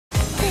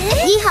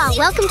Yeehaw!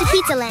 Welcome to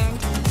Pizza Land.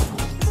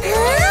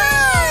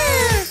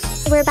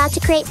 We're about to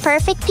create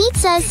perfect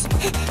pizzas.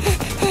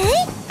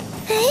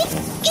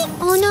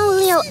 Oh no,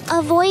 Leo,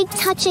 avoid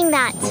touching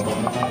that.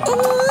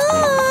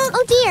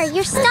 Oh dear,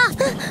 you're stuck.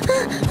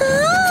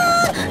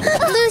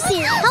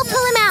 Lucy, help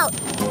pull him out.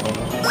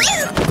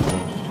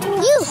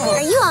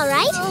 Are you all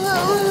right?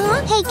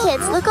 Hey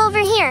kids, look over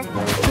here.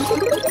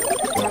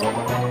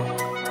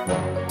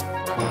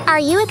 Are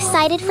you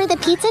excited for the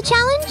pizza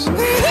challenge?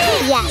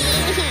 Yes.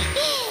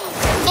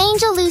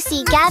 Angel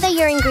Lucy, gather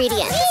your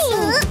ingredients.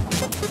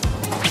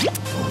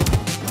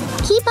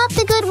 Keep up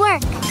the good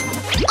work.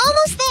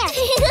 Almost there.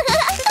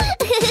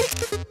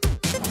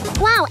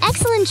 Wow,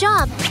 excellent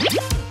job.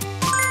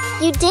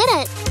 You did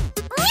it.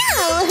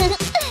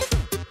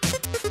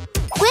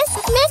 Whisk,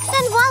 mix,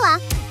 and voila.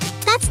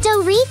 That's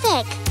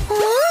terrific.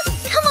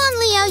 Come on,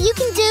 Leo, you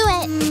can do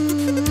it.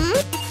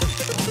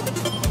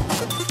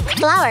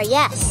 Flour,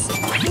 yes.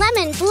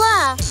 Lemon,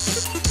 blah.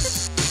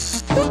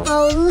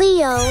 Oh,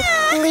 Leo,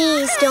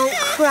 please don't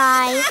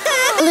cry.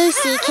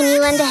 Lucy, can you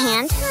lend a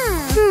hand?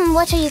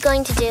 What are you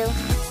going to do?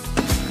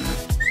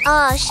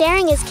 Oh,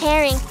 sharing is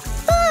caring.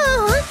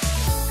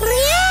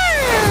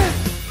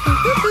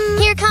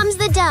 Here comes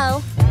the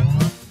dough.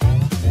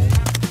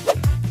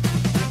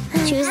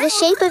 Choose the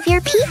shape of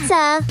your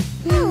pizza.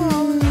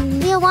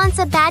 Leo wants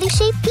a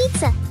batty-shaped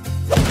pizza.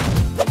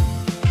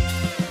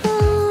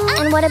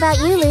 And what about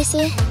you,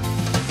 Lucy?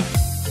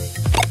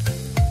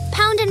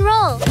 Pound and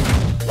roll.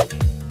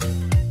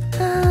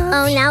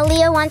 Oh, now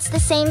Leo wants the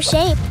same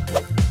shape.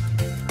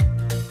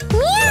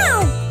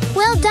 Meow!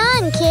 Well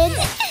done, kids.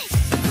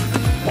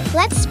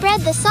 Let's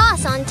spread the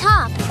sauce on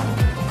top.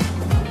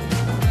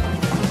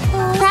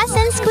 Press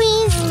and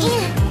squeeze.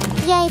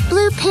 Yay,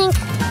 blue, pink,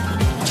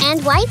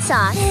 and white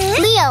sauce.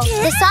 Leo,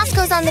 the sauce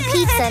goes on the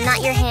pizza,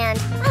 not your hand.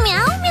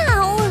 Meow,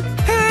 meow.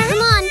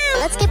 Come on,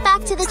 let's get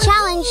back to the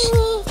challenge.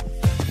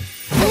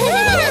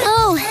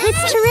 Oh,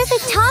 it's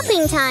terrific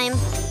topping time.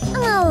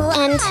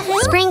 And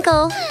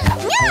sprinkle.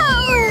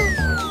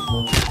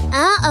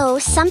 Uh-oh,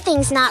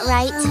 something's not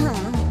right.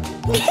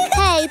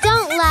 Hey,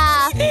 don't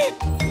laugh.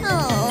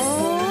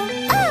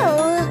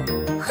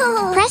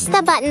 Press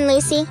the button,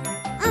 Lucy.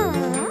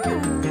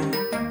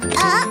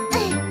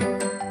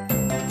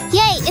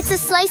 Yay, it's a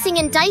slicing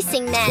and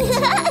dicing net.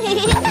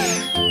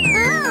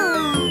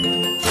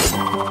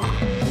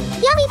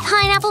 Yummy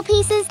pineapple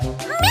pieces.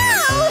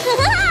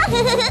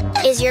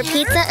 Is your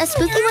pizza a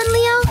spooky one,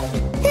 Leo?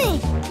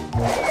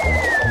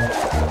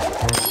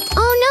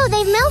 Oh no,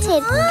 they've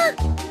melted.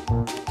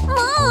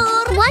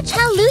 Watch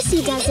how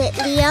Lucy does it,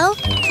 Leo.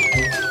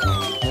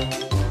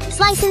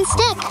 Slice and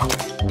stick.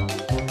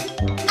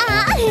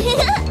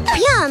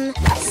 Yum!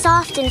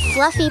 Soft and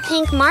fluffy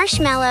pink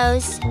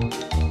marshmallows.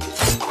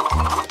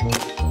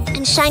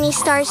 And shiny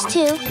stars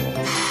too.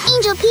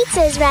 Angel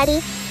pizza is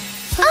ready.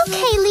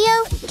 Okay,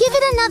 Leo, give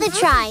it another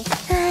try.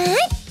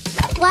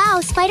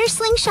 Wow, spider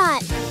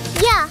slingshot.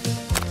 Yeah.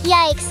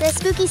 Yikes, a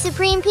spooky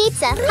supreme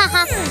pizza.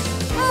 Haha.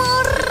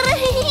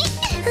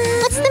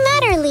 What's the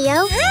matter,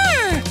 Leo?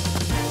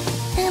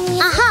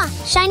 Aha!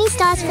 Shiny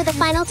stars for the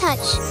final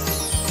touch.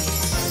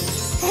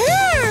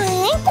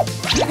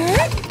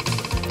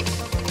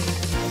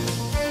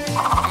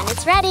 And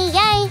it's ready,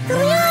 yay!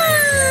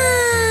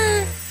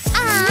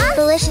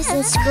 Delicious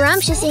and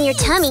scrumptious in your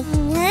tummy.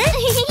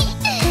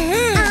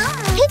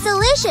 It's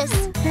delicious.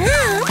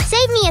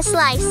 Save me a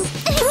slice.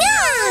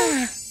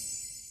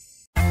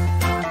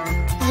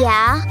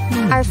 Yeah,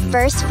 our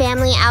first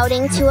family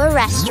outing to a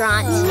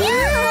restaurant.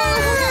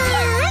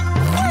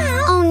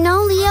 Oh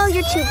no, Leo,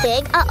 you're too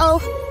big. Uh-oh.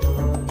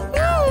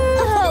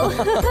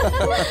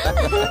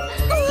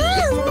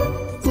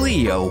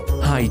 Leo,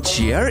 high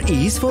chair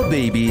is for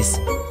babies.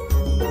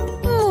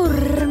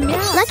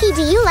 Lucky,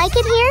 do you like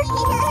it here?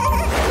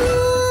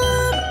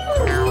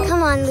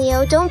 Come on,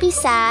 Leo, don't be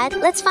sad.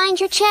 Let's find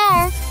your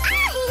chair.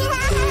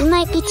 You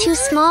might be too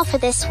small for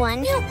this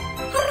one.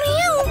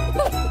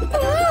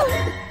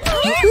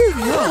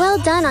 Well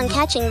done on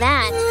catching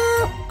that.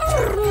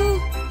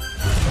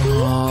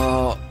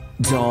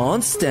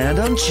 Don't stand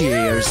on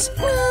chairs.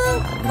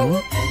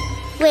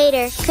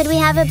 Waiter, could we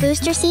have a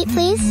booster seat,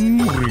 please?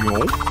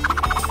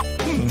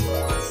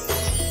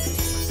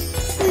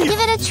 Give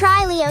it a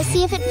try, Leo.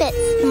 See if it fits.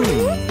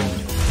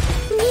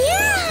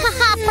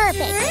 Haha,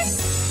 perfect.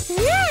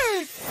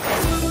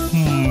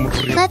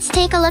 Let's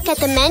take a look at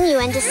the menu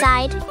and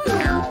decide.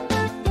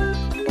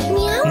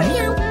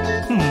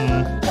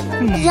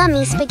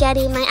 Yummy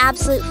spaghetti, my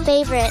absolute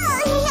favorite.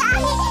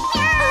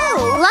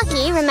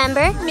 Lucky,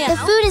 remember? The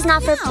food is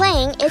not for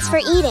playing, it's for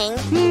eating.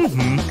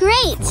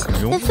 Great!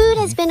 The food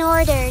has been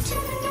ordered.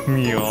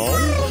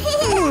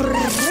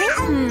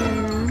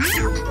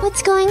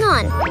 What's going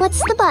on?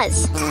 What's the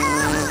buzz?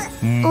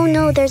 Oh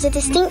no, there's a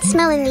distinct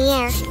smell in the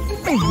air.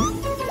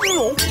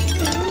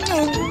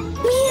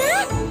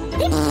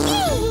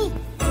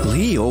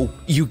 Leo,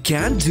 you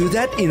can't do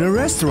that in a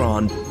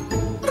restaurant.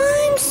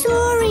 I'm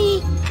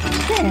sorry.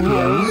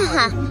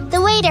 The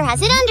waiter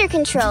has it under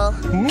control.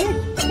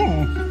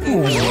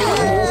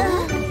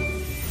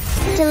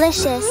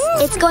 delicious.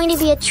 It's going to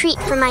be a treat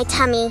for my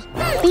tummy.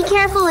 Be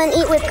careful and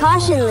eat with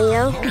caution,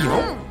 Leo.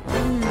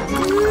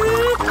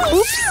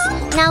 Oops!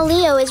 Now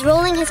Leo is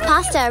rolling his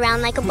pasta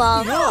around like a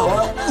ball.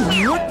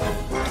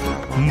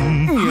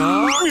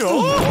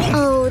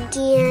 Oh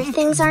dear,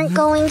 things aren't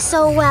going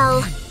so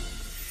well.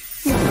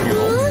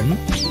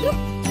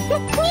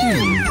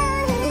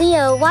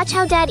 Leo, watch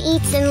how Dad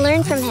eats and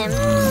learn from him.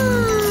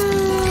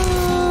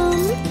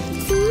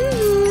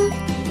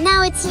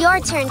 Now it's your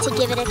turn to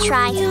give it a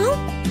try.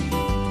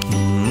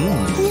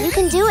 You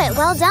can do it.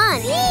 Well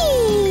done.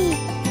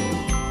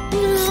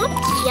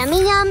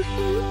 Yummy yum.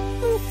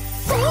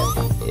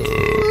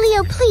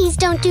 Leo, please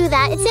don't do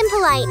that. It's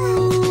impolite.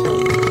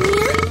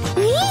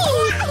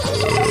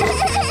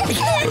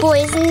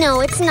 Boys,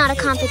 no, it's not a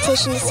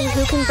competition to see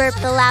who can burp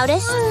the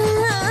loudest.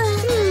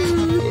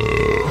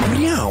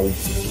 Meow.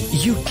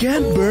 You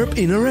can't burp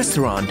in a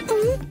restaurant.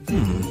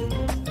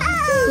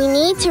 We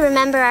need to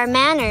remember our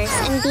manners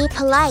and be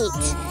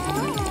polite.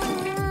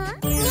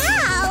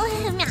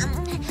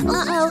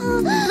 Uh-oh.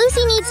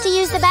 Lucy needs to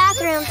use the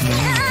bathroom.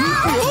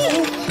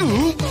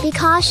 Be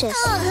cautious.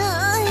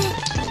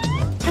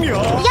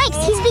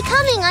 Yikes, he's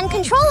becoming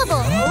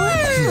uncontrollable.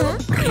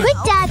 Quick,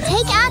 Dad,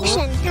 take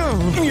action.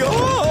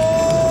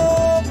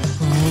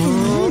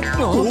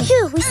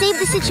 Phew, we saved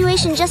the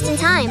situation just in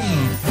time.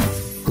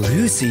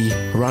 Lucy,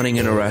 running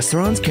in a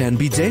restaurant can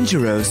be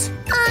dangerous.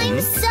 I'm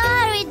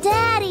sorry,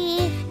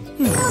 Daddy.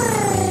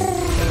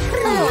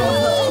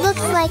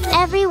 Looks like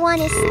everyone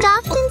is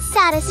stuffed and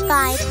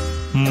satisfied.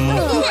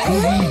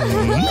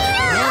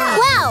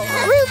 Wow,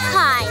 fruit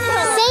pie.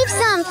 Save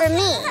some for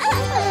me.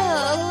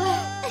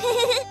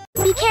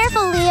 Be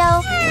careful,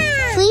 Leo.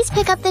 Please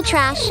pick up the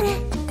trash.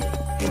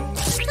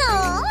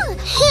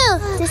 Phew,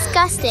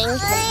 disgusting.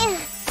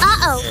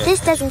 Uh-oh, this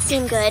doesn't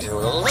seem good.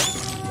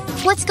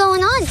 What's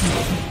going on?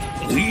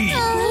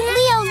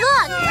 Leo,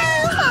 look!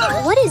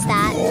 What is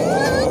that?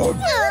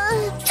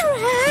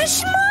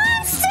 Trash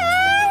monster!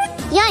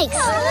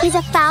 Yikes! He's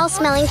a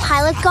foul-smelling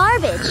pile of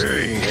garbage.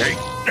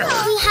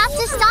 We have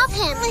to stop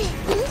him.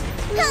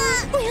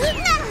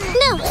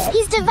 No,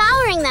 he's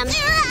devouring them.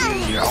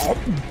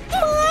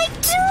 My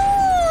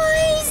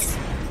toys!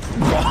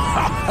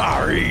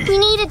 We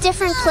need a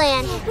different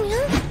plan.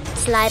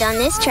 Slide on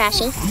this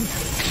trashy.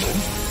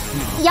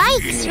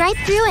 Yikes! Right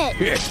through it.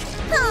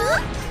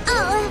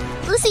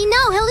 Lucy,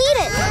 no, he'll eat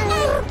it.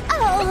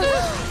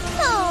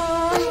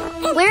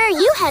 Where are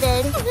you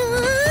headed?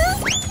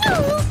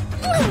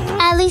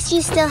 At least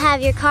you still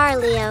have your car,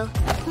 Leo.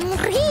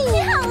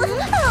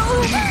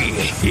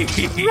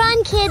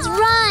 Run, kids,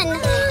 run!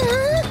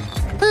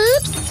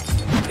 Oops!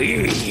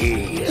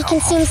 He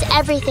consumes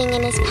everything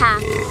in his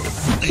path.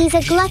 He's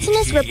a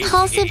gluttonous,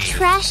 repulsive,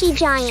 trashy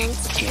giant.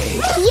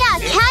 Yeah,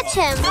 catch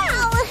him!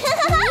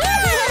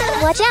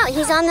 Watch out,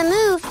 he's on the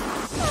move.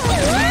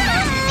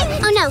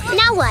 Oh no,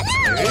 now what?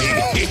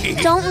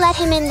 Don't let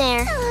him in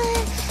there.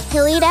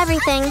 He'll eat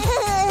everything.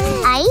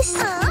 Ice?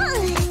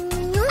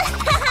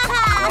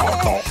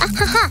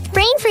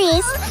 Brain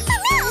freeze!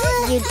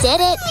 You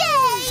did it!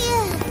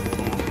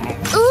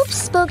 Oops,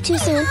 spoke too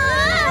soon.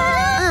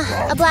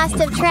 A blast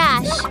of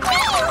trash.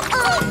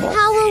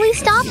 How will we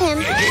stop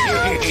him?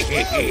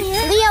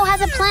 Leo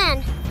has a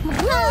plan.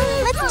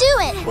 Let's do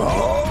it!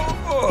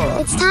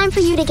 It's time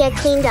for you to get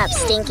cleaned up,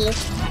 Stinky.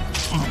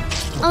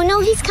 Oh no,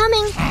 he's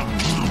coming.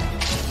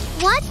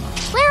 What?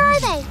 Where are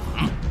they?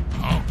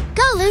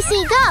 Go,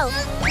 Lucy, go!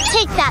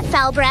 Take that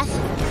foul breath.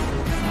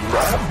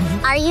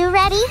 Are you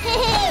ready?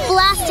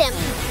 Blast him.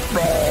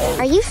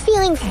 Are you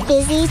feeling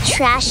fizzy,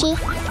 trashy?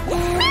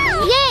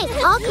 Yay!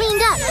 All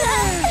cleaned up.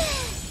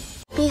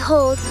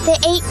 Behold, the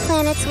 8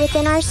 planets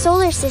within our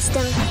solar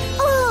system.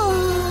 Oh,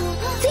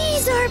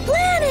 these are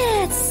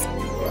planets!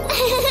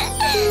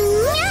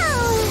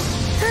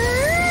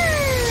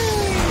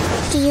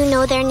 Do you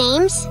know their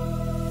names?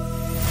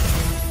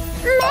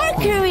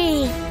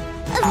 Mercury,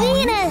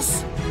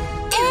 Venus,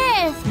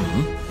 Earth,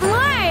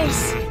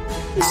 Mars,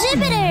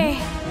 Jupiter,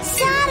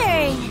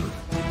 Saturn,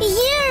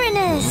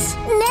 Uranus,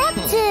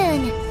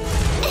 Neptune.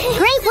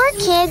 Great work,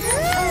 kids.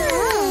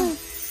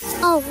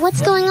 Oh,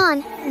 what's going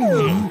on?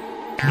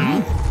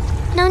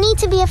 No need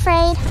to be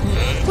afraid.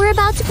 We're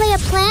about to play a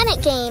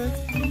planet game.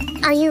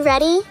 Are you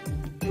ready?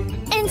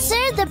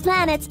 Insert the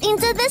planets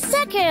into the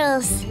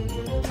circles.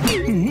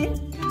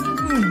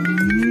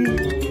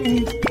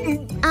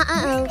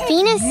 Uh-oh,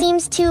 Venus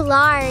seems too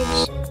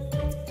large.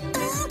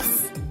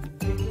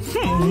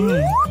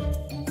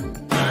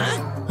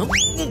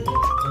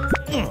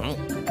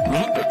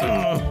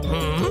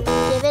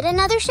 Give it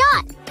another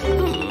shot.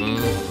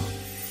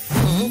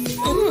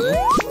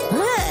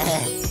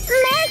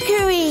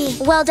 Mercury!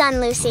 Well done,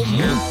 Lucy.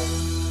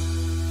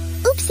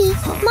 Oopsie,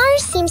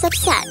 Mars seems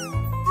upset.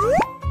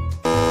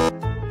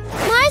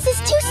 Mars is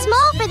too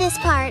small for this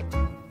part.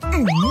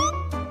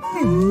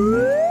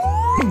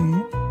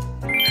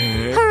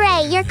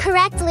 Hooray, you're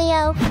correct,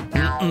 Leo.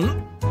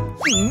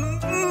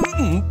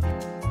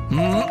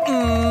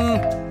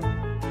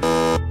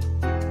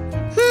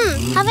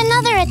 Have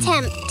another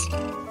attempt.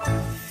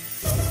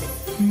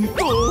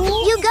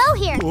 You go, go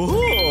here.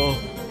 Oh,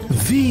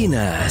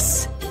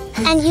 Venus.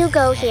 And you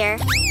go here.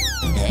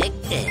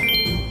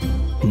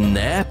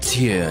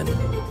 Neptune.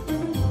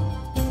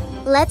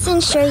 Let's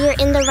ensure you're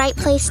in the right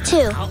place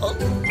too.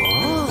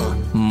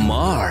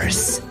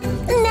 Mars.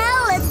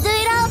 Now let's do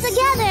it all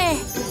together.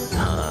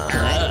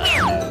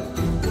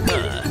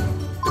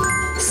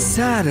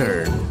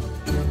 Saturn.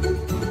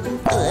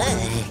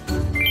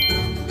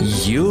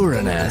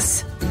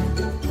 Uranus.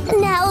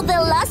 Now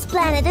the last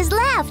planet is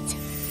left.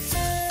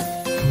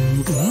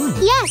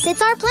 Yes,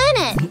 it's our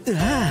planet.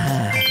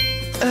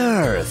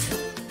 Earth.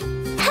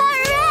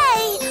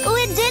 Hooray!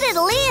 We did it,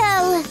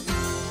 Leo!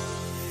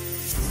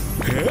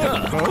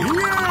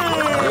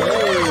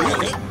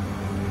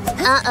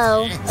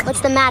 Uh-oh.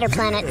 What's the matter,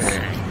 planets?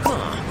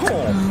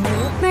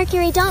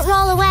 Mercury, don't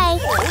roll away.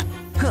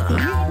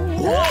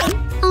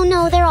 Oh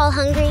no, they're all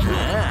hungry.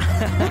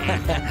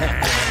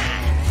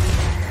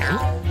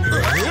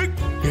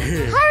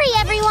 Hurry,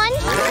 everyone!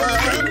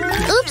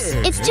 Oops,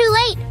 it's too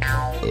late.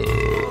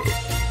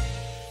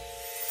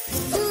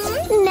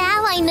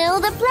 Now I know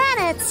the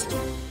planets.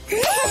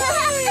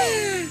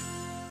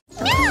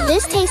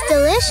 This tastes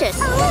delicious.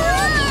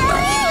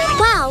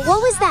 Wow,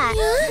 what was that?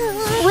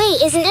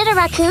 Wait, isn't it a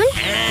raccoon?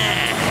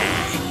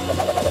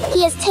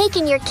 He has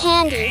taken your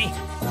candy.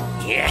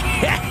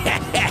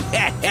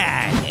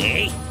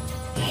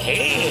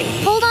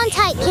 Hold on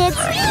tight, kids.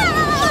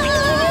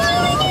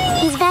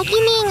 He's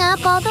vacuuming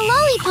up all the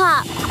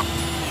lollipop.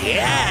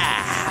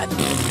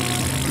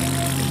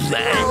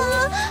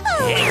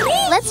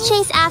 Let's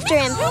chase after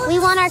him. We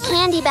want our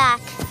candy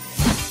back.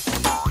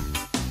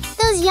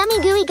 Those yummy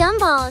gooey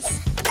gumballs.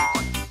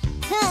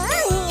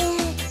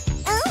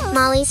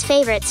 Molly's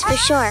favorites for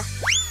sure.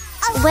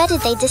 Where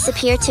did they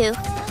disappear to?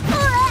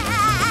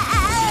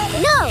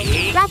 No!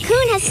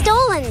 Raccoon has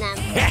stolen them.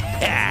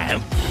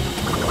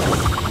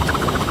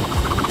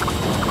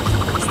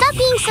 Stop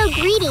being so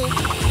greedy.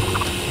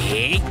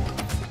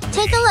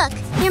 Take a look.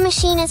 Your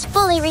machine is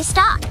fully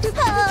restocked.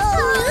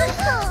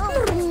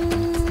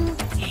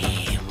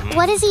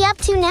 What is he up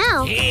to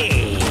now?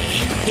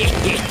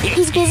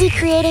 He's busy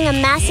creating a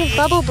massive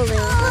bubble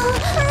balloon.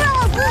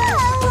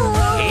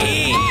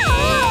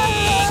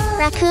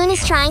 Raccoon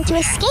is trying to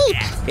escape.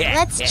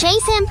 Let's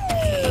chase him.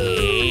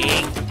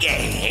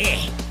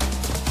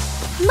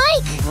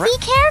 Mike, be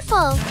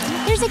careful.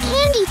 There's a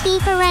candy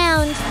thief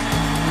around.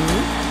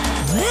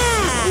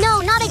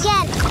 No, not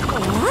again.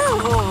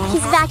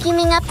 He's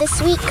vacuuming up the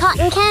sweet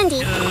cotton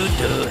candy.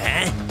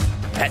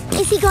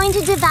 Is he going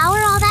to devour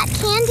all that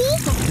candy?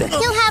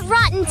 He'll have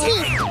rotten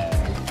teeth.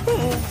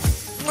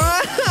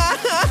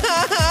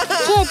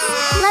 Kids,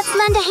 let's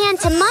lend a hand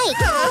to Mike.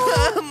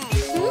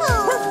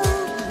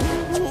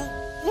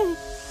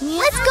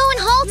 Let's go and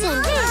halt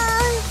him.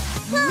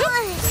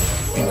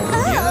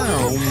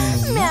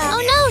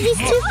 Oh no, he's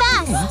too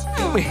fast.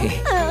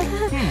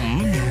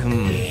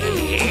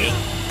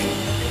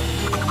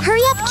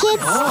 Hurry up,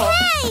 kids.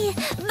 Hey,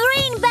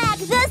 bring back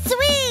the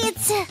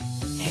sweets.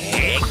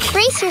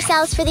 Brace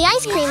yourselves for the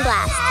ice cream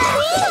blast.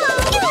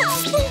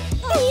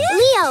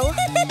 Leo.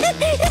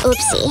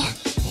 Oopsie.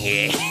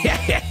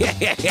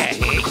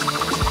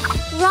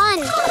 Run,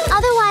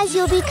 otherwise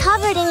you'll be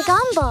covered in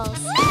gumballs.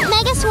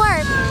 Mega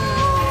swerve.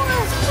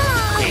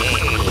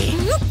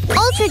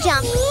 Ultra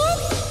jump.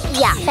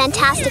 Yeah,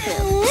 fantastic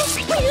move.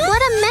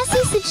 What a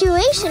messy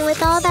situation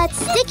with all that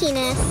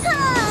stickiness.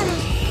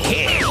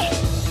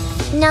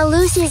 Now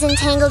Lucy's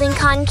entangled in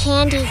cotton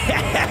candy.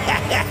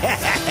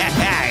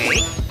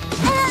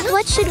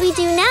 What should we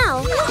do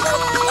now?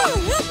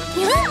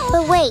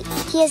 But wait,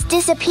 he has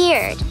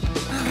disappeared.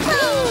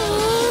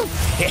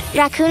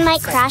 Raccoon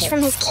might crash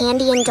from his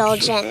candy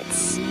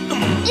indulgence.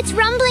 It's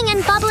rumbling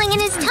and bubbling in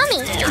his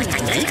tummy.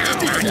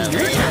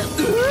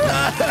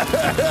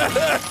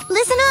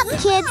 Listen up,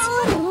 kids.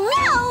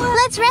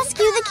 Let's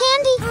rescue the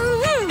candy.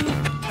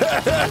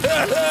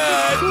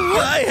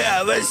 I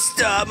have a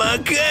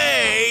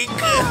stomachache.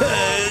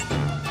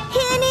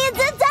 He needs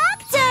a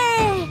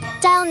doctor.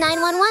 Dial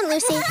 911,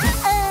 Lucy.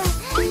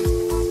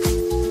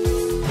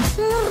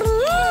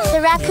 The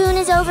raccoon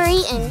is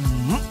overeaten.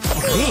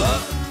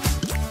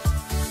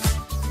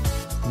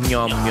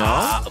 Yum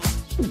yum.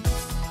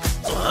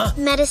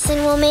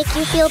 Medicine will make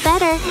you feel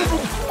better.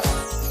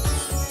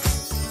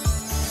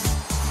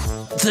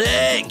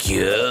 Thank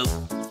you.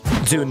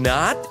 Do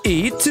not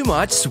eat too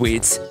much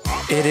sweets.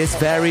 It is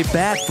very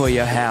bad for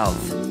your health.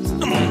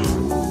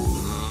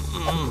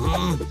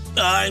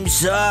 I'm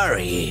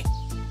sorry.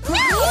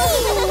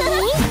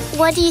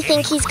 What do you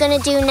think he's gonna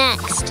do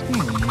next?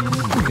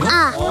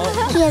 Ah,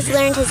 he has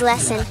learned his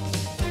lesson.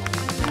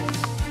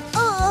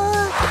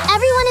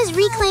 Everyone is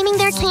reclaiming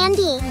their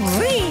candy.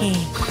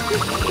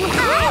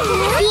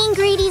 Being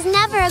greedy is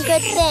never a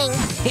good thing.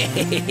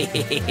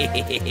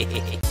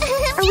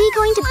 Are we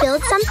going to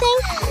build something?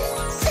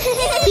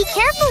 Be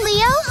careful,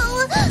 Leo.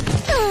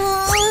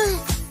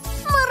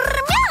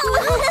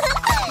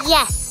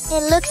 Yes,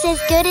 it looks as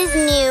good as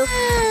new.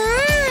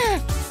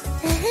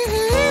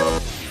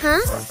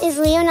 Huh? Is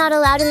Leo not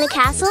allowed in the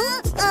castle?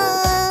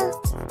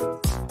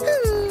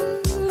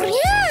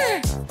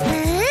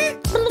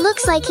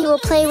 Looks like he will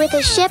play with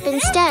his ship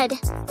instead.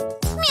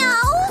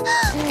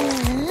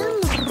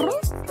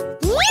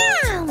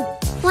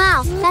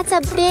 Wow, that's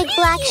a big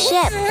black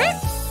ship.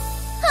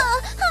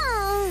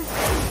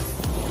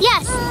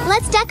 Yes,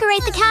 let's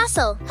decorate the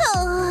castle.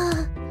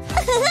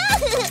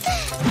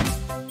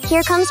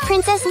 Here comes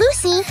Princess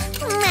Lucy.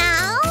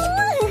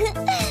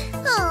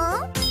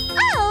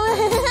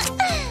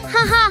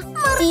 Haha,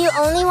 do you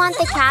only want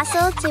the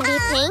castle to be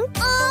pink?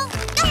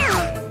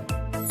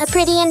 A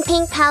pretty and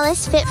pink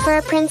palace fit for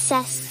a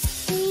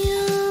princess.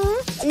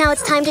 Now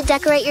it's time to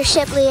decorate your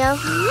ship, Leo.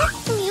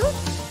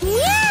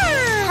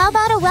 How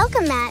about a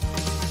welcome mat?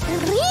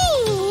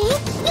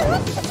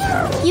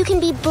 You can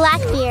be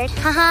Blackbeard,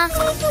 haha.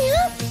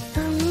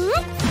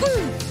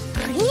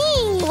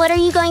 What are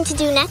you going to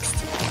do next?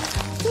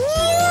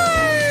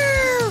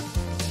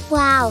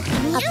 Wow,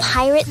 a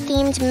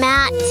pirate-themed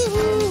mat.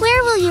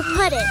 Where will you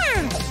put it?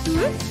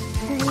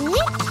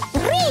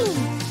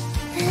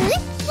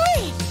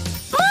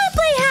 My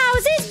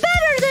playhouse is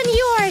better than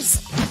yours!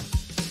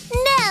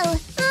 No,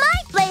 my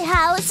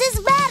playhouse is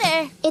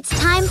better. It's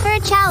time for a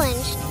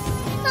challenge.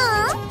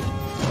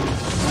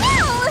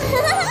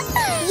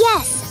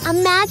 Yes, a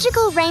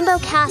magical rainbow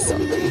castle.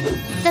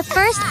 The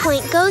first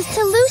point goes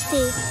to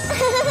Lucy.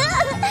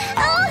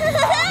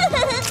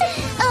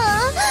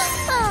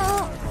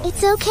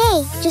 It's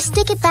okay, just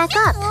stick it back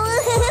up.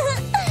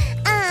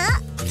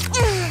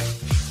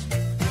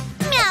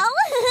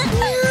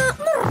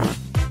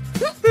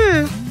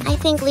 I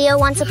think Leo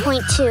wants a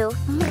point too.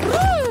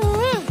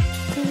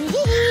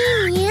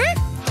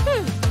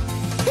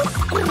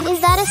 Is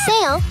that a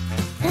sail?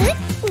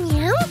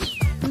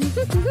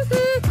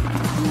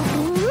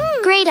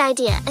 Great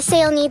idea. A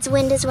sail needs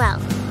wind as well.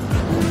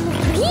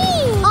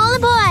 All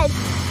aboard!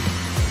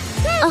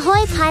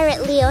 Ahoy,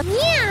 Pirate Leo.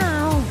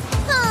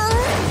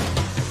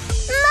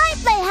 My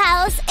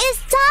playhouse is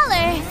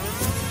taller.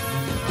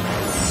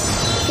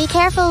 Be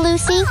careful,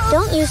 Lucy.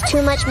 Don't use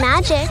too much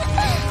magic.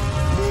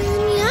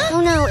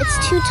 Oh no, it's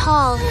too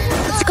tall.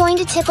 It's going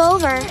to tip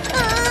over.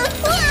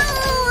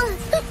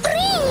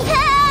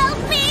 Help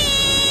me!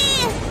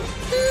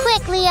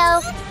 Quick,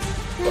 Leo.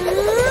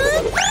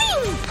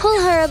 Pull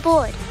her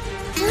aboard.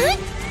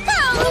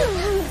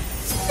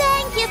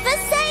 Thank you for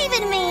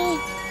saving me.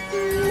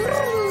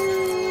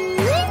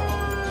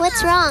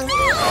 What's wrong?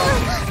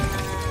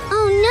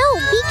 Oh no,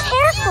 be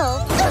careful.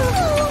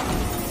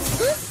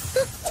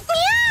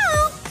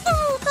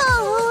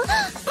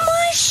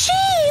 My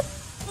sheep!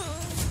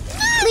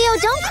 Leo,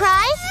 don't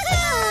cry.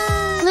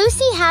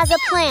 Lucy has a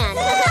plan.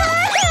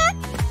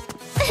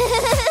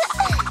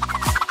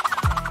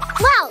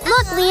 Wow,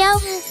 look, Leo.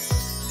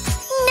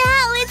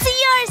 Now it's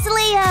yours,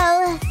 Leo.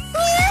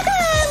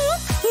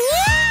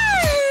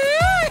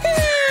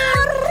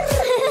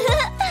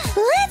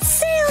 Let's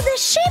sail the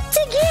ship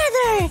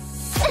together.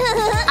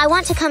 I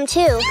want to come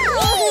too.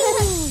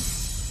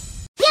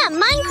 Yeah,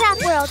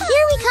 Minecraft World,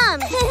 here we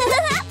come.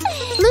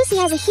 Lucy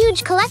has a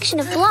huge collection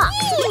of blocks.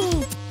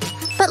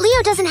 But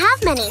Leo doesn't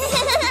have many.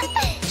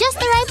 Just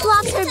the right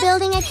blocks for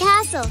building a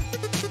castle.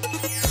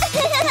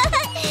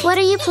 What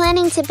are you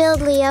planning to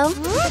build, Leo?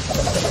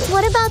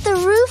 What about the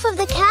roof of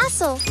the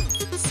castle?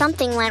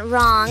 Something went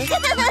wrong.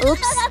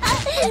 Oops.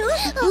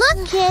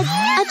 Look, kids,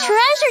 a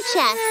treasure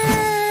chest.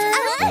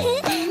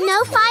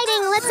 No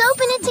fighting, let's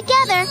open it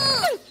together.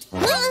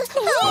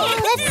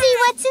 Let's see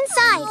what's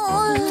inside.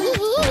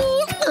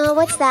 Oh,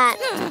 what's that?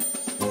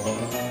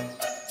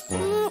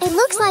 It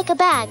looks like a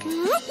bag.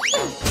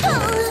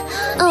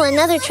 Oh,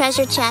 another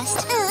treasure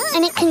chest.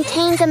 And it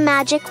contains a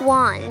magic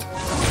wand.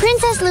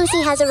 Princess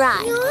Lucy has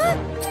arrived.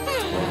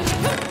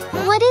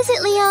 What is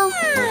it, Leo?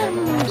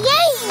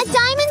 Yay! A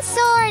diamond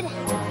sword!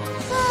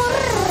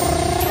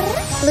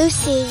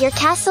 Lucy, your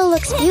castle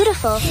looks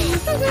beautiful.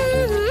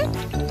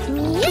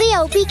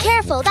 Leo, be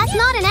careful. That's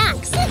not an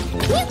axe.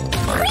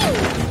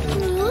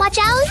 Watch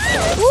out.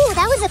 Ooh,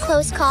 that was a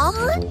close call.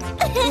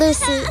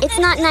 Lucy, it's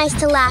not nice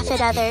to laugh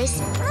at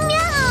others.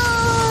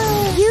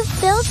 You've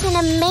built an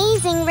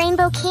amazing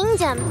rainbow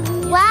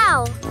kingdom.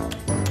 Wow.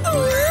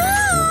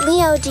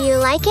 Leo, do you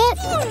like it?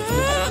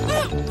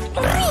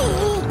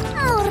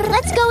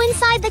 Let's go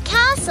inside the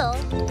castle.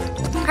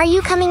 Are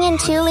you coming in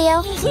too,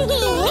 Leo?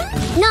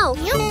 No,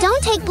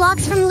 don't take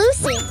blocks from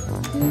Lucy.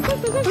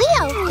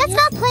 Leo, that's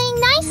not playing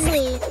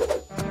nicely.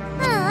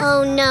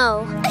 Oh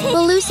no.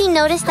 Will Lucy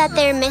notice that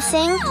they're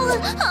missing?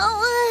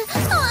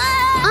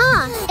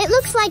 Ah, it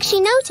looks like she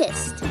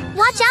noticed.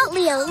 Watch out,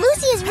 Leo.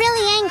 Lucy is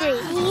really angry.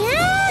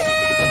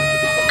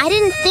 I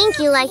didn't think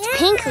you liked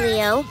pink,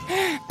 Leo.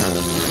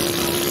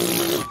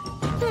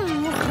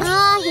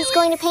 Ah, he's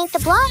going to paint the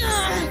blocks.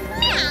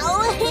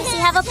 Lucy,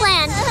 have a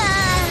plan.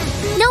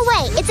 No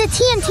way, it's a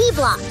TNT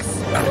blocks.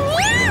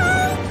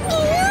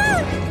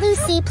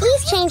 Lucy,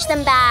 please change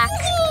them back.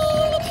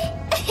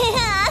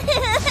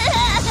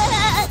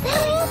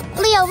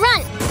 Leo,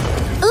 run!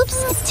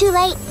 Oops, it's too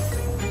late.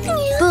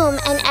 Boom,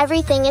 and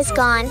everything is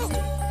gone.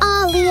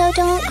 Ah, Leo,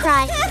 don't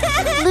cry.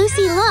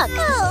 Lucy, look.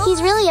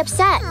 He's really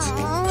upset.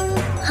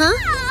 Huh?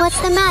 What's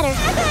the matter?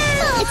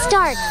 It's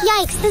dark.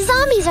 Yikes, the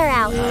zombies are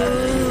out.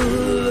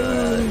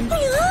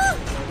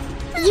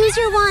 use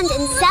your wand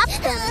and zap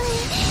them.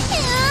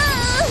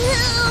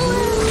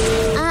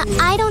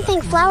 I don't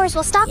think flowers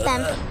will stop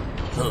them.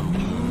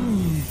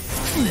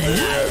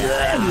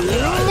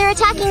 They're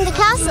attacking the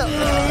castle.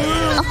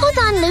 Hold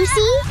on,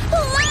 Lucy.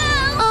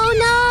 Oh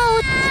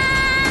no!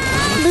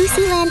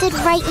 Lucy landed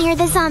right near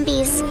the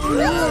zombies.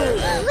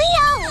 Leo!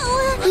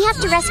 We have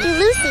to rescue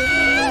Lucy.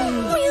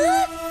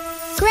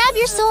 Grab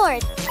your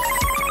sword.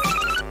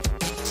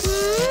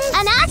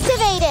 And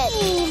activate it!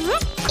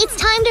 It's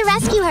time to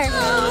rescue her.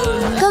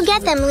 Go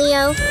get them,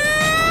 Leo.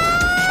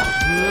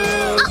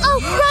 Uh-oh,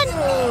 run!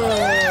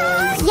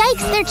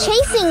 Yikes, they're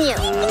chasing you.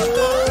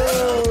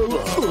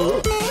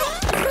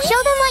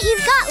 Show them what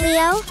you've got,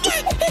 Leo.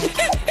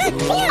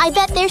 I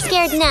bet they're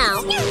scared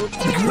now.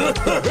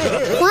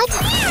 What?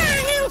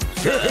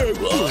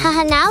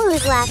 Haha, now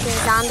who's laughing,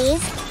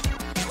 zombies?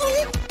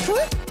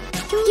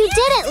 You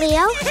did it,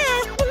 Leo.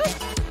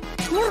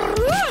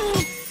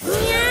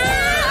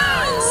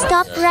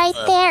 Stop right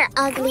there,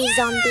 ugly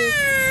zombie.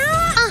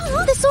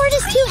 The sword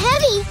is too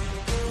heavy.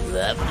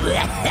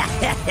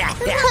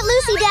 Put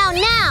Lucy down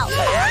now.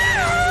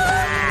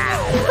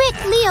 Quick,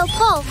 Leo,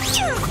 pull.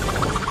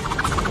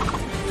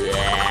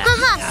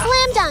 Haha,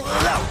 slam dunk.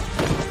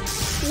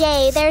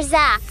 Yay, they're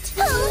zapped.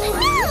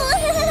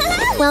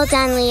 Well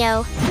done,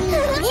 Leo.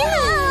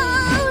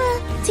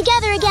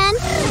 Together again.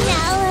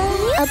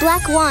 A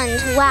black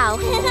wand, wow.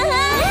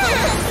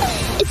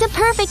 It's a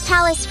perfect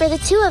palace for the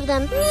two of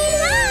them.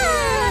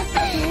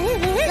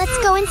 Let's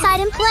go inside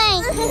and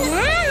play.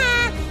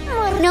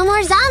 No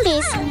more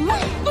zombies.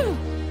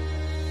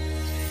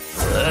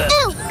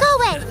 Ew, go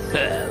away.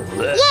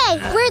 Yay,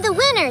 we're the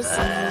winners.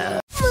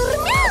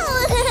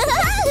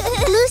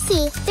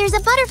 Lucy, there's a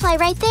butterfly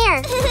right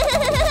there.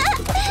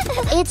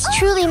 It's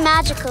truly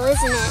magical,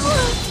 isn't it?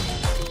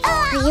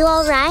 Are you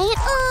all right?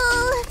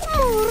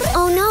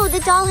 Oh no, the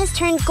doll has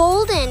turned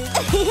golden.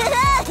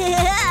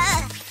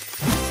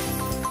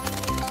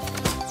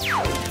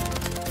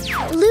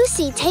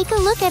 Lucy, take a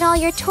look at all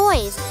your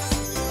toys.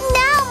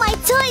 Now my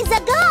toys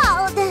are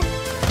gold!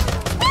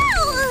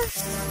 No!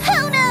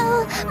 Oh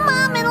no!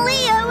 Mom and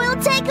Leo will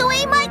take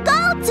away my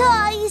gold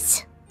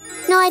toys!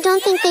 No, I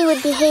don't think they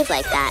would behave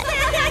like that.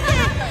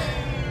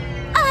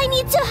 I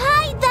need to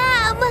hide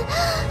them!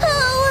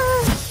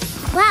 Oh.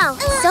 Wow,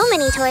 so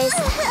many toys.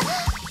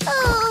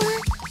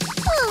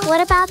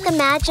 What about the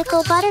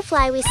magical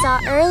butterfly we saw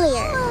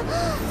earlier?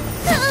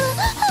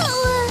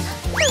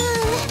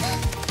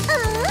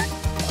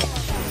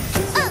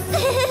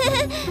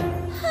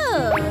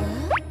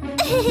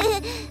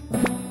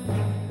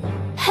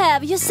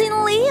 Have you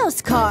seen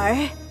Leo's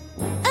car?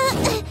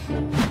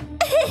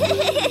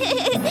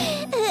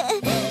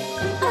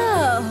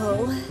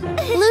 Oh.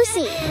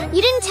 Lucy,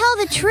 you didn't tell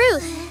the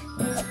truth.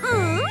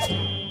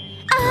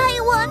 I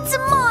want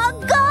more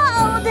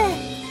gold.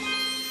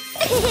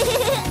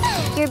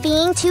 You're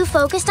being too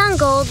focused on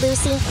gold,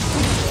 Lucy.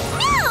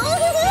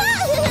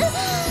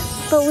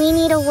 But we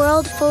need a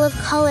world full of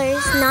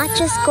colors, not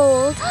just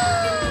gold.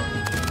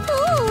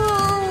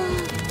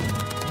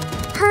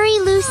 Hurry,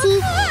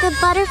 Lucy. The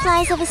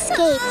butterflies have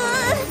escaped.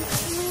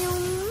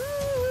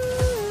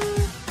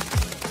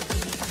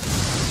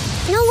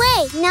 No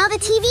way! Now the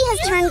TV has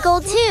turned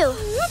gold too.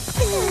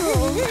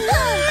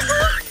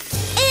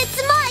 It's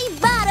my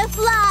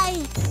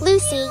butterfly!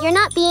 Lucy, you're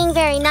not being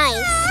very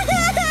nice.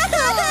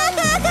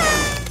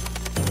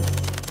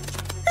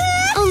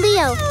 Oh,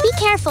 Leo, be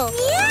careful.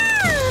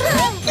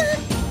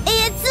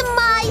 It's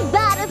my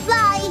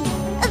butterfly!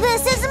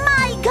 This is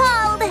my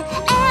gold!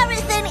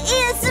 Everything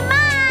is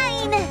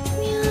mine!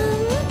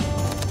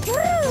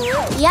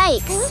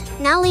 Yikes!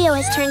 Now Leo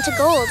has turned to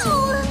gold.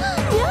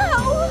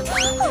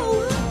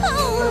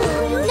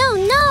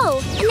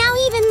 No! Now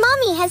even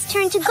Mommy has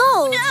turned to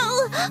gold.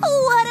 No!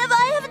 What have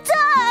I have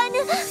done?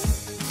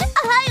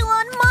 I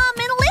want Mom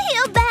and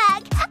Leo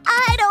back!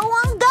 I don't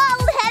want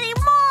gold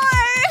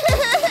anymore!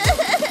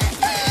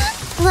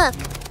 Look,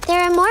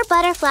 there are more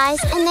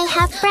butterflies and they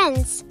have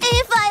friends.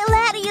 If I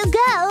let you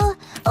go,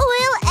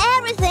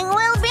 everything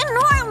will be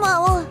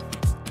normal.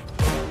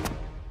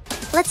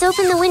 Let's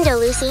open the window,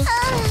 Lucy.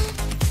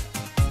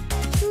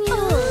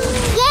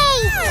 Yay!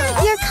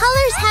 Your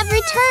colors have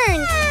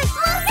returned.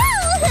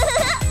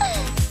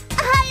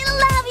 I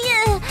love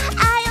you.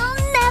 I'll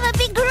never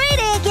be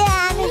greedy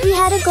again. We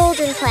had a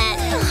golden plan.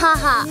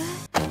 Haha.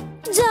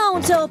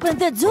 Don't open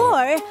the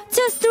door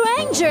to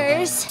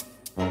strangers.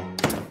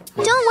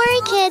 Don't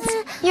worry, kids.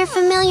 You're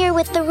familiar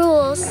with the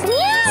rules.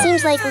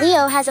 Seems like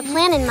Leo has a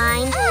plan in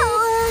mind.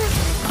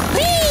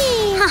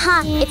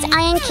 Haha, it's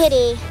Iron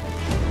Kitty.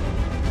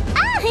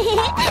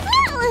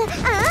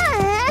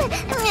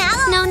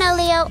 No,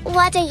 Leo.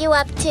 What are you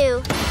up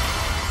to?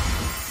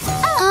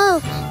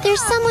 Oh,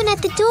 there's someone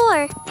at the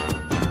door.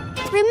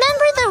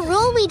 Remember the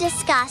rule we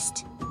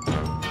discussed?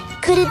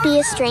 Could it be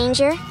a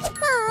stranger?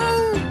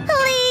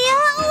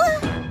 Leo?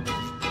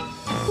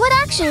 What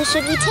action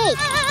should we take?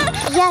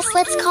 Yes,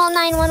 let's call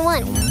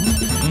 911.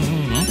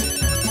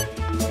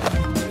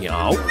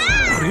 Meow.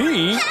 Help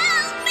me!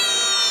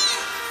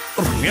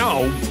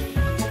 Meow.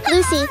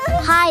 Lucy,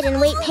 hide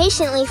and wait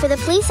patiently for the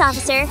police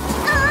officer.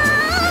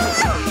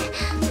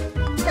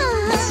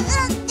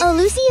 Oh,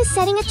 Lucy is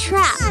setting a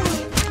trap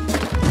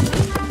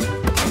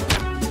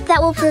that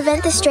will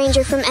prevent the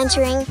stranger from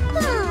entering.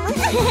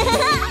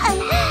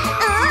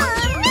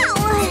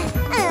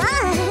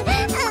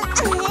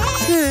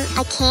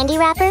 A candy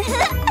wrapper?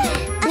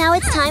 Now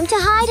it's time to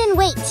hide and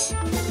wait.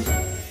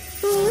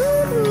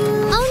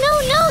 Oh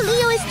no,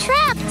 Leo is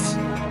trapped!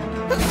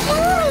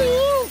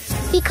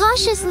 Be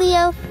cautious,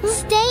 Leo.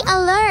 Stay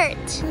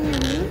alert.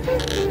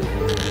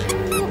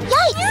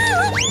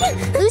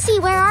 Yikes! Lucy,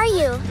 where are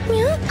you?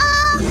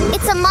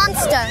 It's a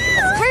monster.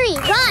 Hurry,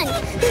 run!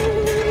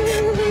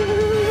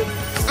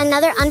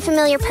 Another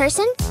unfamiliar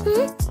person?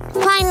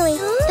 Finally,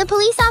 the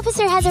police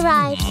officer has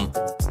arrived.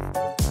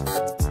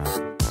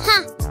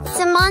 It's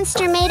a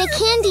monster made of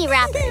candy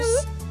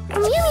wrappers.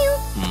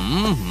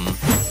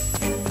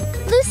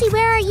 Lucy,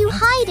 where are you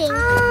hiding?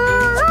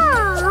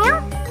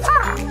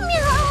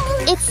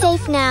 It's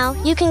safe now.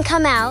 You can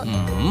come out.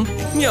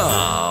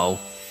 Meow.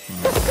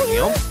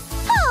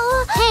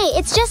 Hey,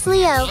 it's just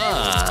Leo.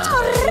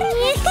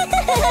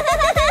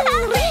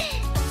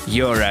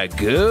 You're a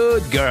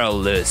good girl,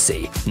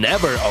 Lucy.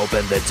 Never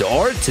open the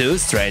door to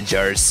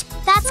strangers.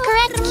 That's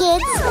correct,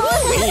 kids.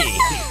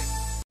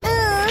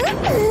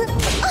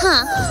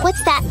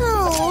 What's that?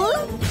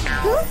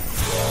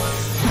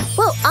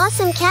 Whoa,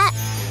 awesome cat.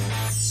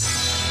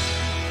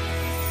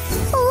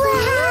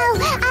 Wow,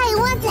 I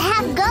want to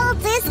have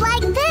gold just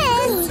like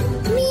this.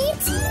 Me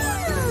too.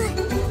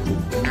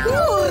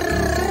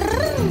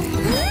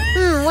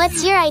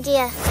 What's your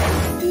idea?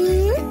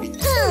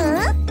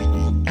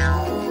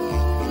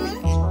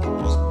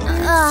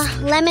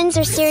 Lemons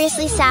are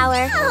seriously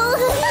sour.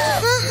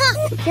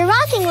 You're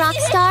rocking, rock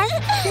star.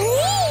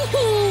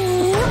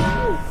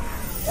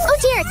 Oh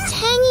dear,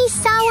 tangy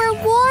sour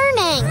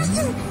warning.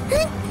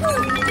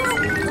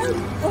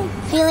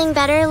 Feeling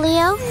better,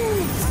 Leo?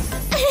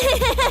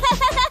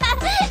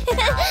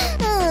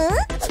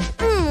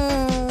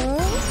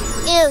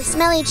 Ew,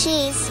 smelly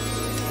cheese.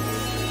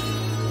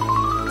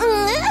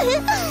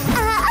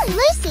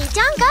 Lucy,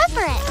 don't go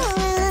for it.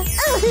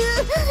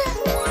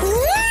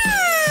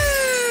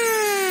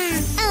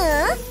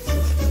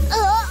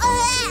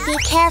 Be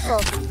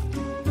careful.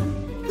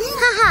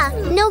 Haha,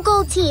 no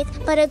gold teeth,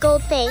 but a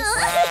gold face.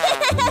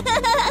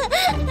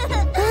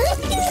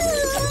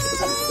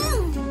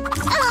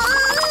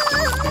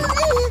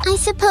 I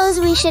suppose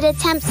we should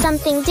attempt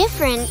something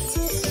different.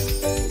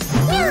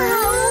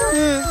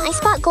 I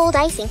spot gold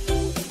icing.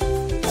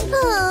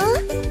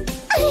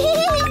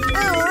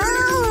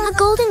 A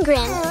golden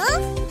grin.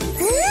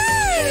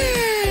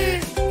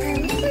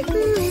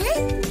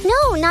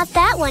 No, not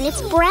that one.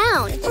 It's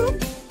brown.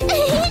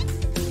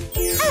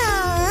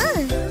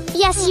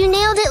 Yes, you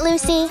nailed it,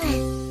 Lucy.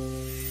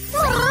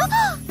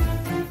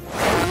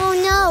 Oh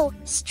no,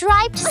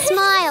 striped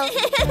smile.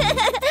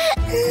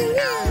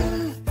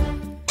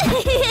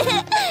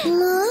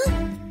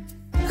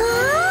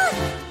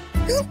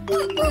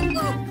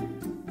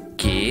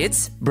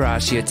 Kids,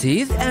 brush your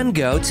teeth and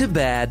go to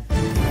bed.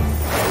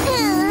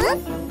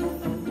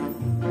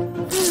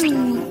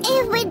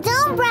 If we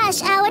don't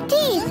brush our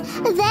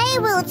teeth, they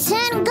will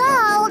turn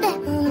gold.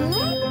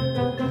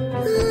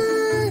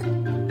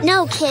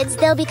 No, kids,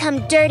 they'll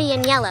become dirty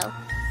and yellow.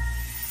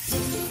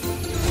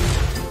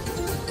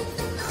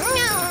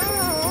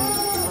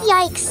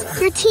 Yikes,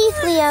 your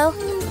teeth, Leo.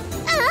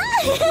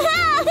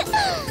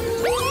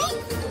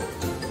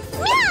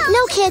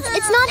 No, kids,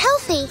 it's not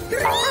healthy.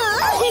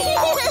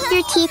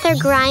 Your teeth are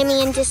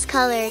grimy and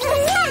discolored.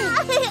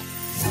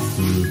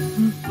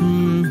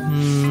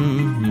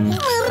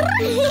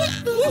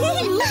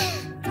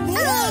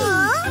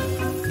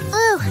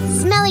 Oh,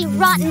 smelly,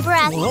 rotten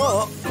breath.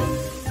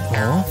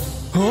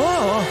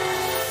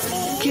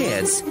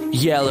 Kids,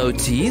 yellow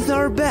teeth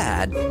are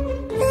bad.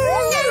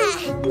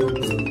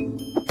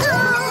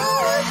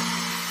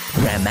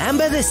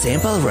 Remember the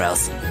simple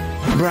rules.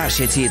 Brush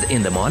your teeth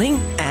in the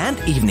morning and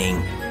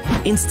evening.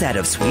 Instead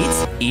of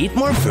sweets, eat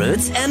more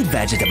fruits and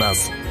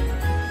vegetables.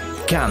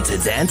 Come to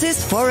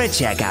dentist for a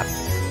checkup.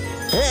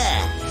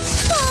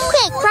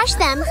 Quick, brush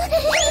them.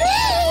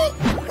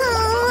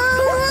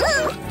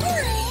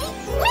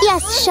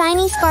 Yes,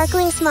 shiny,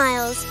 sparkling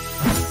smiles.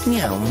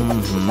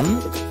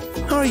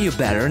 Are you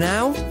better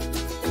now?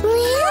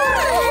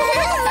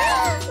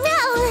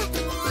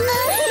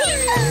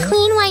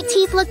 Clean white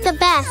teeth look the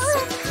best.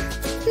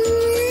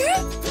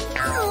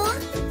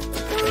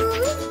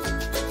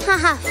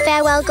 Haha,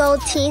 farewell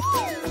gold teeth.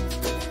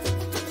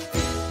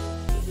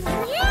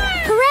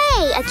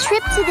 Hooray, a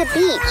trip to the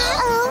beach.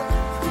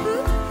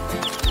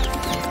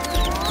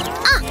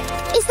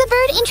 Is the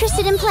bird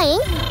interested in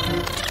playing?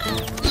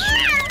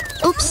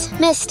 Oops,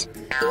 missed.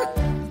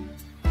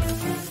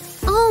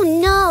 Oh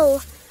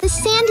no, the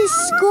sand is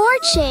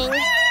scorching.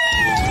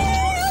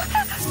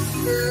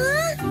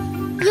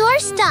 You're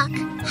stuck.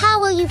 How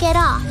will you get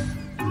off?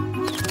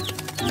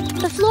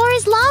 The floor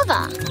is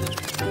lava.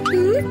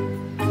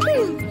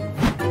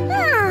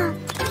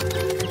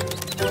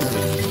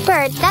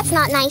 Bird, that's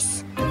not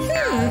nice.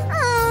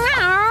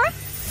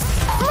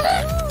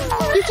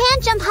 You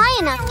can't jump high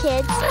enough,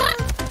 kids.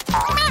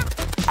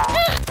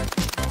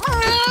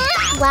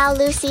 Wow,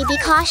 Lucy, be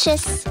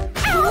cautious.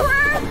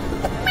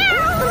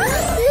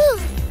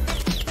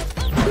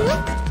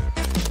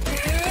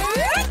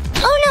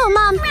 Oh no,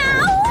 Mom!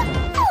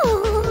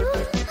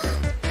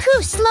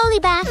 Pooh, slowly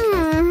back.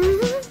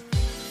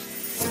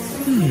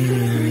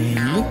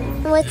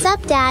 What's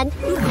up, Dad?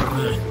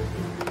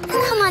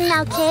 Come on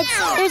now, kids.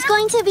 There's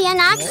going to be an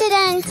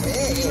accident.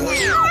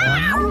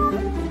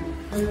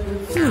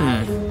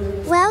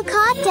 Well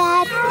caught,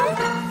 Dad.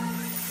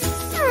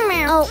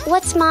 Oh,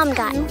 what's Mom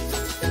got?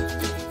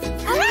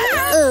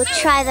 Ooh,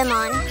 try them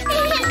on.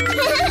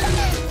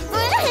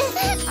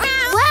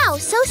 Wow,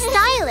 so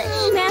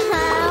stylish.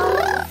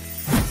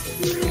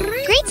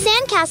 Great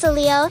sandcastle,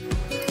 Leo.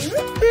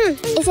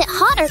 Is it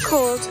hot or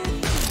cold?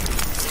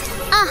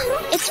 Ah,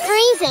 it's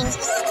freezing.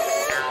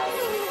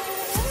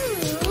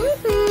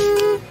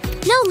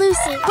 No,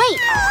 Lucy, wait.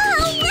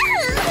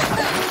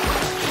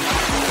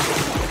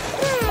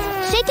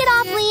 Shake it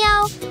off, Leo.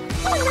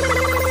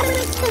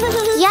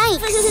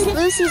 Yikes,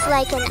 Lucy's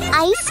like an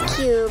ice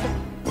cube.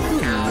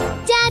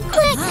 Dad,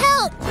 quick,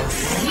 help!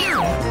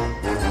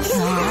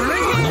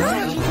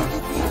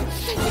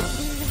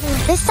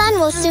 The sun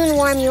will soon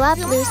warm you up,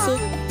 Lucy.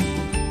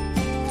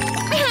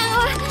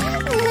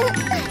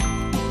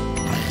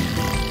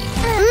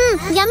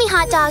 Yummy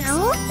hot dogs.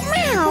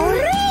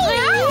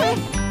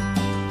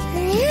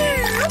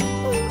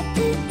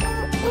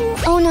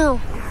 Oh no,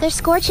 they're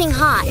scorching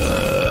hot.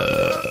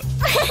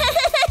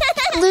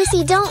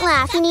 Lucy, don't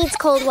laugh. He needs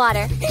cold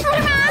water.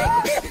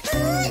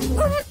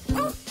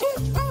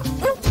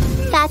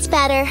 That's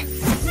better.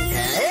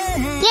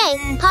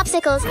 Yay,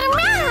 popsicles.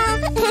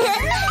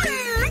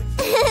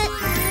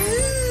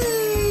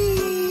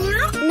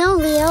 No,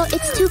 Leo,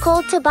 it's too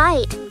cold to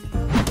bite.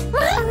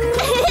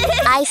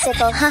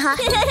 Icicle, haha.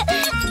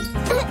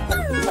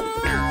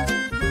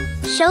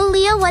 Show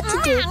Leo what to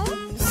do.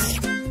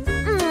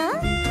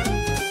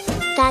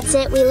 That's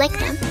it, we lick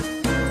them.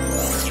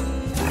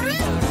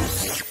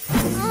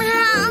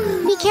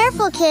 Be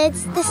careful,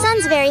 kids. The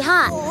sun's very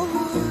hot.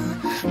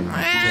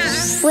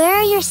 Where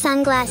are your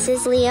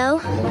sunglasses, Leo?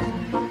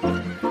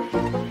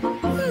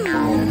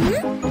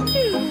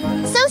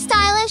 So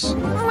stylish.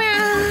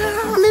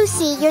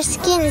 Lucy, your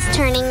skin's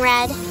turning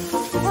red.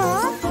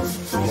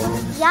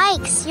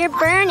 Yikes, you're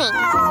burning.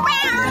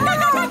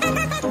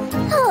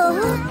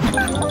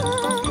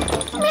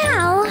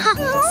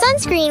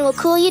 Sunscreen will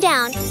cool you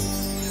down.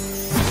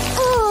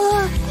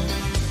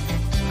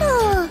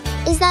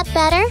 Is that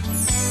better?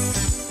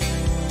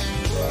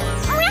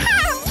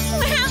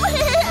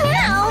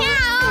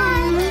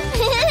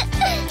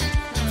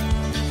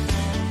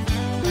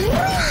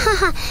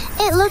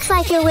 It looks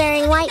like you're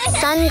wearing white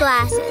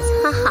sunglasses.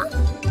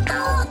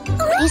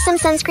 Use some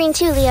sunscreen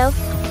too, Leo.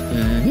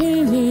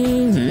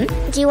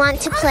 Do you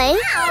want to play?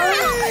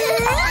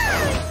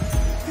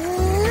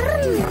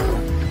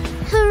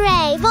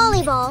 Hooray,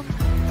 volleyball.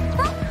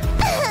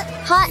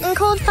 Hot and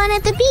cold fun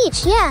at the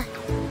beach, yeah.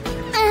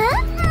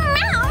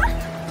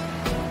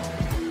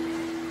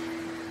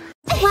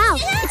 Wow,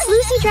 it's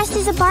Lucy dressed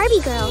as a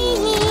Barbie girl.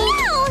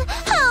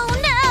 Oh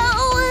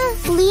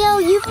no! Leo,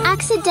 you've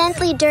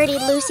accidentally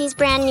dirtied Lucy's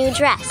brand new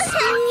dress.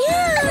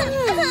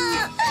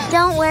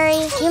 Don't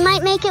worry, you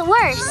might make it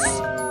worse.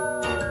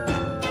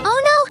 Oh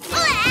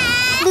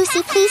no!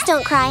 Lucy, please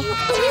don't cry.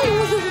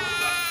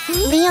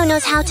 Leo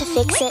knows how to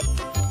fix it.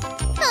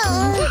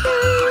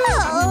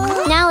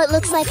 Now it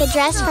looks like a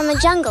dress from a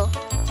jungle.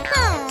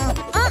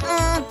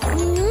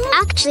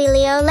 Actually,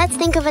 Leo, let's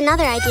think of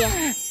another idea.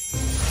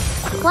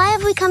 Why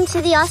have we come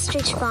to the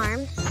ostrich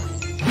farm?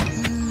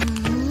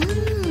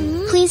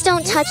 Please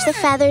don't touch the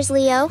feathers,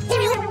 Leo.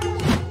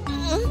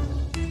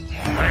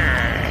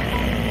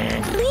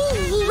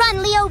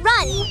 Run, Leo,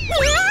 run!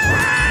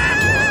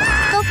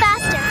 Go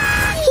faster.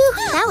 Phew,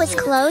 that was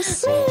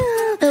close.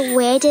 But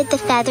where did the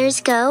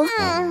feathers go?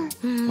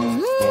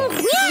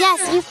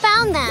 Yes, you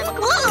found them.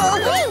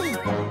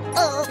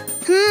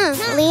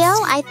 Leo,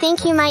 I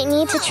think you might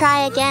need to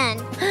try again.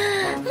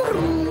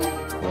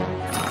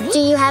 Do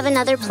you have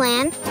another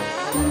plan?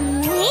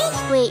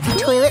 Wait,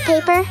 toilet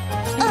paper?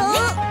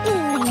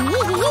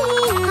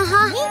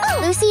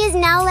 Lucy is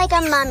now like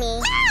a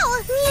mummy.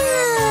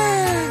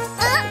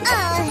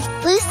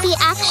 Lucy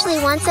actually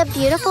wants a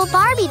beautiful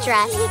Barbie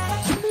dress.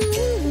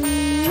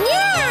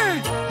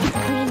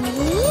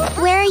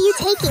 Where are you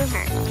taking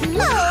her?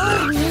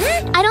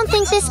 I don't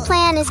think this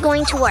plan is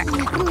going to work.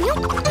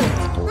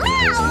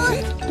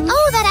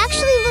 Oh, that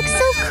actually looks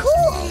so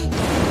cool.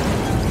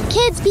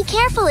 Kids, be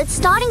careful. It's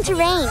starting to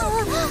rain.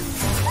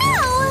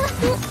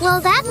 Well,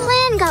 that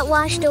plan got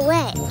washed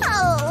away.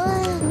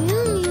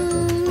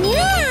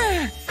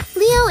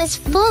 Leo is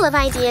full of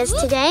ideas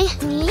today.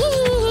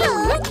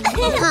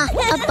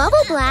 A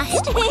bubble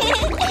blast.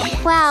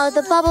 Wow,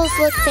 the bubbles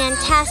look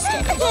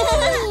fantastic.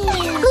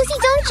 Lucy,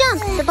 don't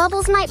jump. The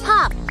bubbles might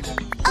pop.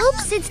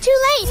 Oops, it's too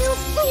late.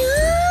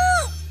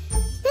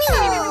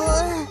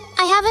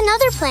 I have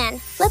another plan.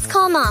 Let's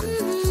call Mom.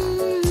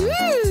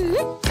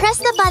 Press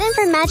the button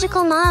for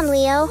Magical Mom,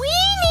 Leo. We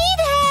need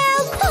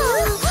help!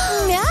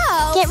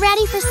 No! Get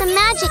ready for some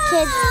magic,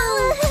 kids.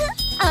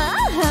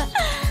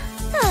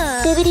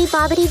 Bibbidi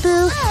bobbidi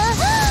boo.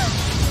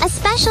 A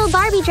special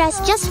Barbie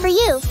dress just for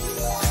you.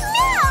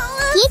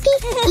 Yippee!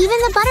 Even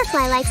the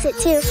butterfly likes it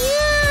too.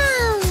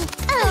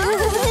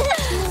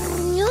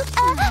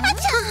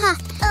 Haha,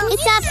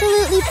 it's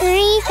absolutely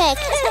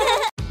perfect.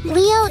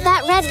 Leo,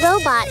 that red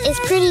robot is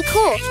pretty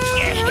cool.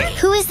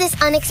 Who is this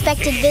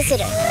unexpected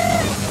visitor?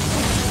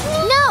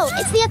 No,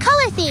 it's the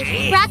color thief,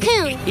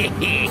 Raccoon.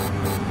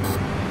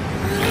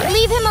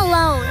 Leave him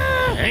alone.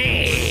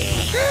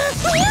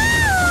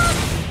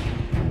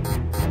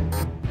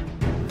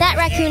 That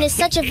raccoon is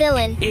such a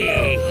villain.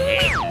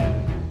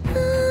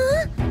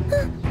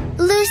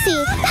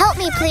 Lucy, help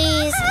me,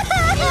 please.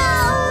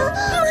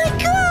 My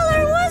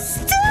collar was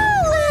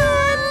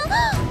stolen!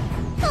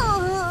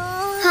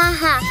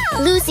 Haha,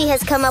 Lucy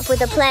has come up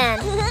with a plan.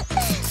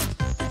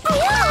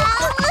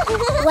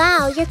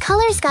 Wow, your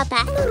colors got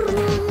back.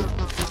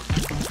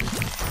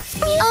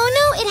 Oh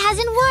no, it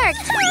hasn't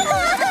worked.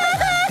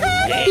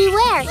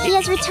 Beware, he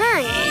has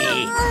returned.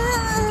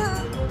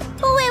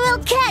 We will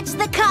catch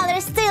the color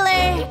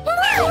stealer!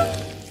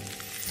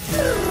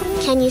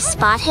 Can you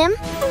spot him?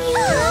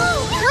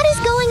 What is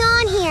going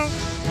on here?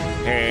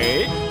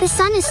 The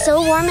sun is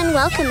so warm and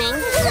welcoming.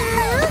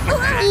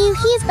 Ew,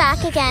 he is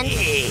back again.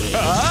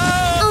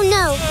 Oh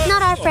no,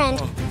 not our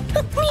friend.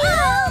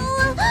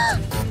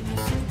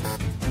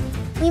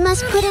 We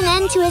must put an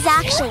end to his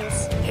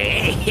actions.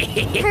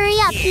 Hurry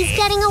up, he's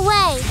getting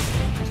away.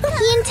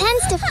 He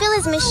intends to fill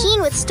his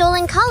machine with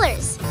stolen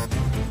colors.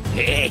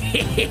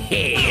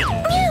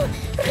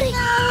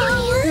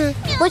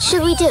 What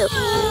should we do?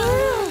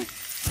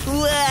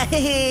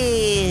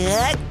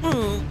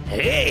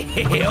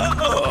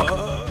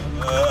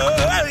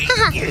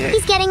 Haha,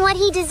 he's getting what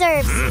he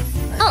deserves.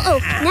 Uh-oh,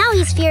 now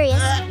he's furious.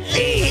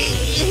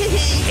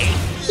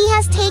 He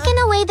has taken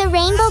away the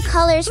rainbow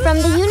colors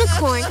from the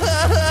unicorn.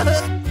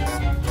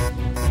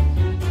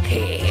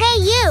 Hey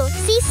you,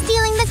 cease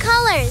stealing the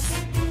colors.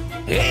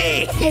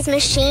 His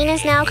machine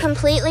is now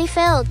completely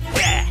filled.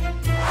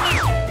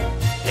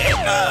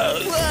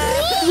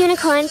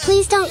 Unicorn,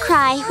 please don't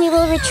cry. We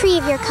will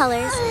retrieve your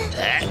colors.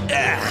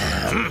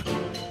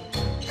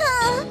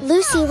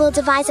 Lucy will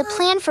devise a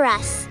plan for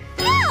us.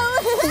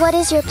 What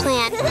is your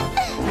plan?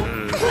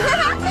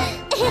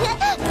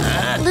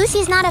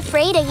 Lucy's not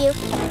afraid of you.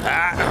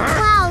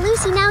 Wow,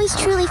 Lucy, now he's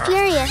truly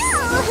furious.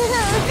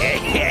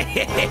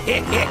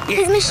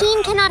 His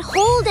machine cannot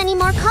hold any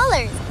more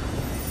colors.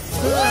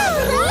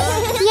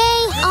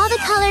 Yay, all the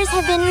colors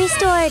have been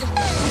restored.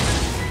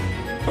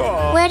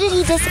 Where did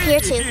he disappear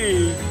to?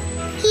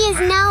 He is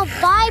now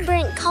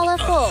vibrant,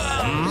 colorful.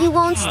 You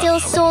won't steal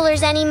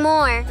solars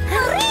anymore.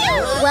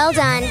 Well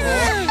done.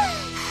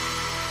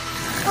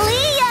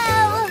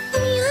 Leo!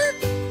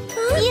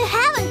 You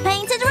haven't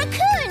painted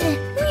raccoon!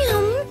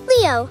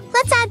 Leo,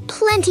 let's add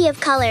plenty of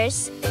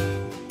colors.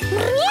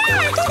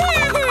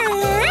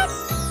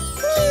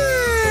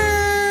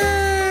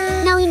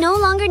 Now he no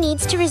longer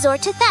needs to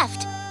resort to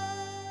theft.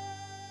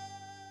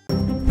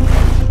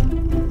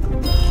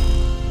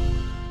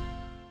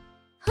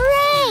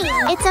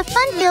 It's a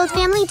fun-filled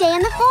family day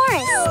in the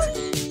forest.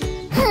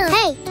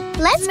 Hey,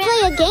 let's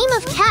play a game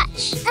of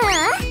catch.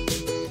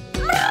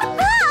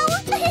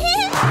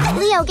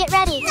 Leo, get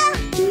ready.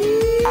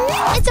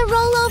 It's a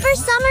rollover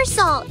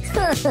somersault.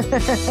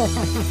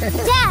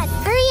 Dad,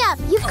 hurry up.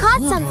 You've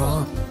caught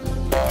something.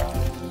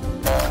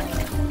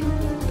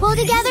 Pull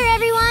together,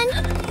 everyone.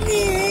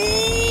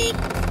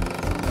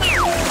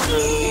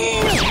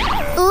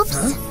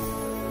 Oops.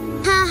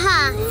 Haha,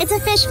 it's a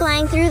fish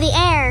flying through the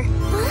air.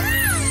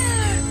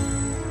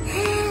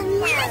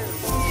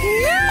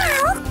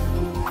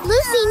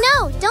 Lucy, no!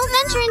 Don't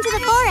venture into the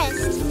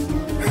forest!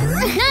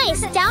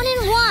 Nice! Down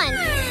in one!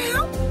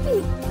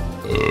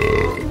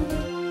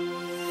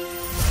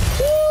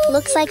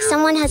 Looks like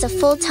someone has a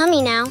full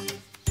tummy now.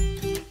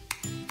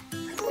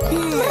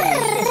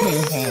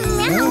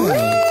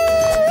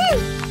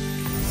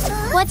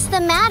 What's the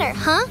matter,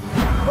 huh?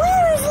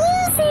 Where is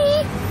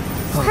Lucy?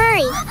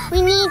 Hurry!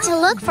 We need to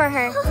look for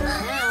her.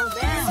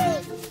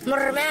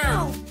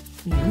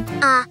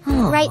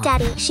 Right,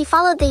 Daddy. She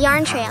followed the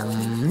yarn trail.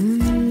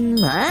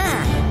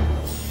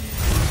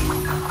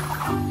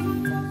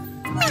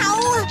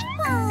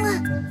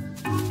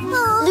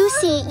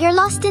 Lucy, you're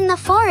lost in the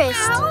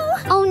forest.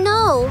 Oh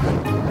no!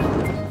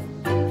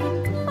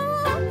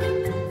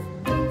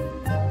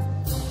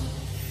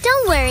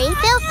 Don't worry,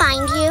 they'll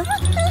find you.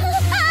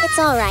 It's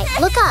all right.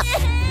 Look up.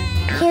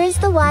 Here's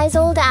the wise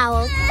old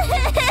owl.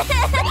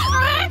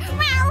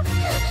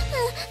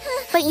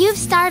 But you've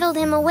startled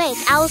him awake.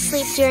 Owls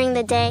sleep during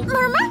the day.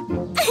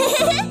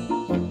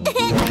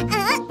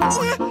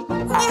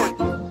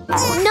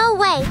 No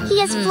way! He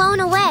has flown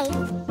away.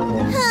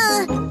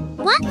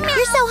 What?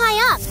 You're so high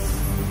up.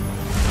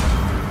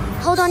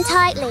 Hold on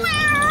tightly.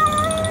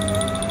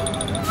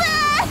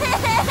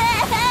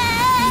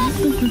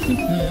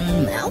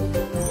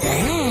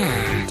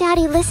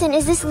 Daddy, listen.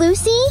 Is this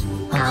Lucy?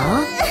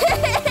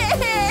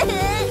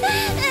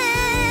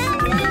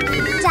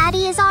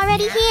 Daddy is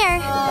already here.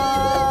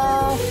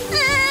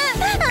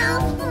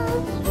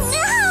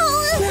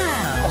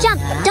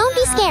 Jump, don't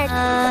be scared.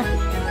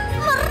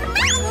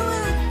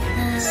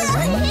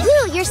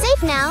 Lou, you're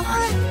safe now.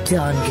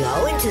 Don't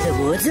go into the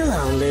woods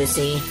alone,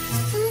 Lucy.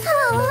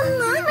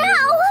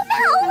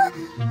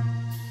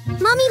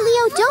 Mommy,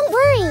 Leo, don't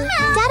worry.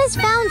 Dad has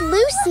found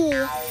Lucy.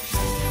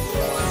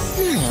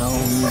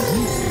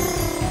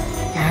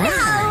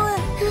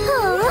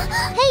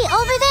 Hey,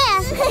 over there.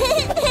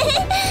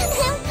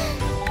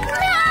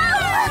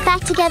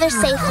 Back together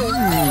safely.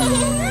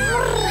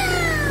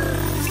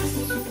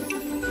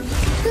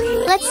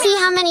 Let's see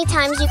how many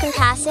times you can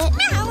pass it.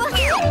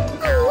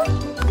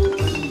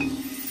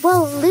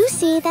 Whoa,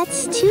 Lucy,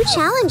 that's too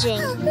challenging.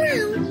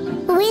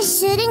 We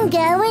shouldn't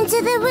go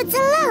into the woods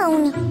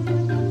alone.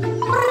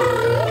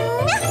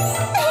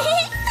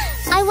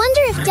 I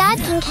wonder if Dad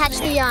can catch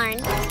the yarn.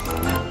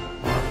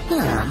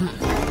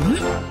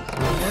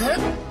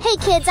 Hey,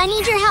 kids, I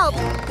need your help.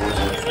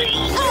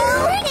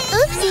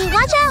 Oopsie,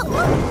 watch out!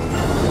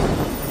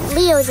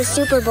 Leo's a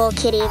Super Bowl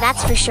kitty,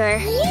 that's for sure.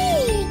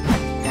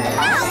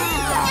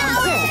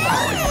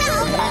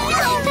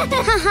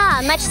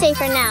 Haha, much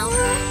safer now.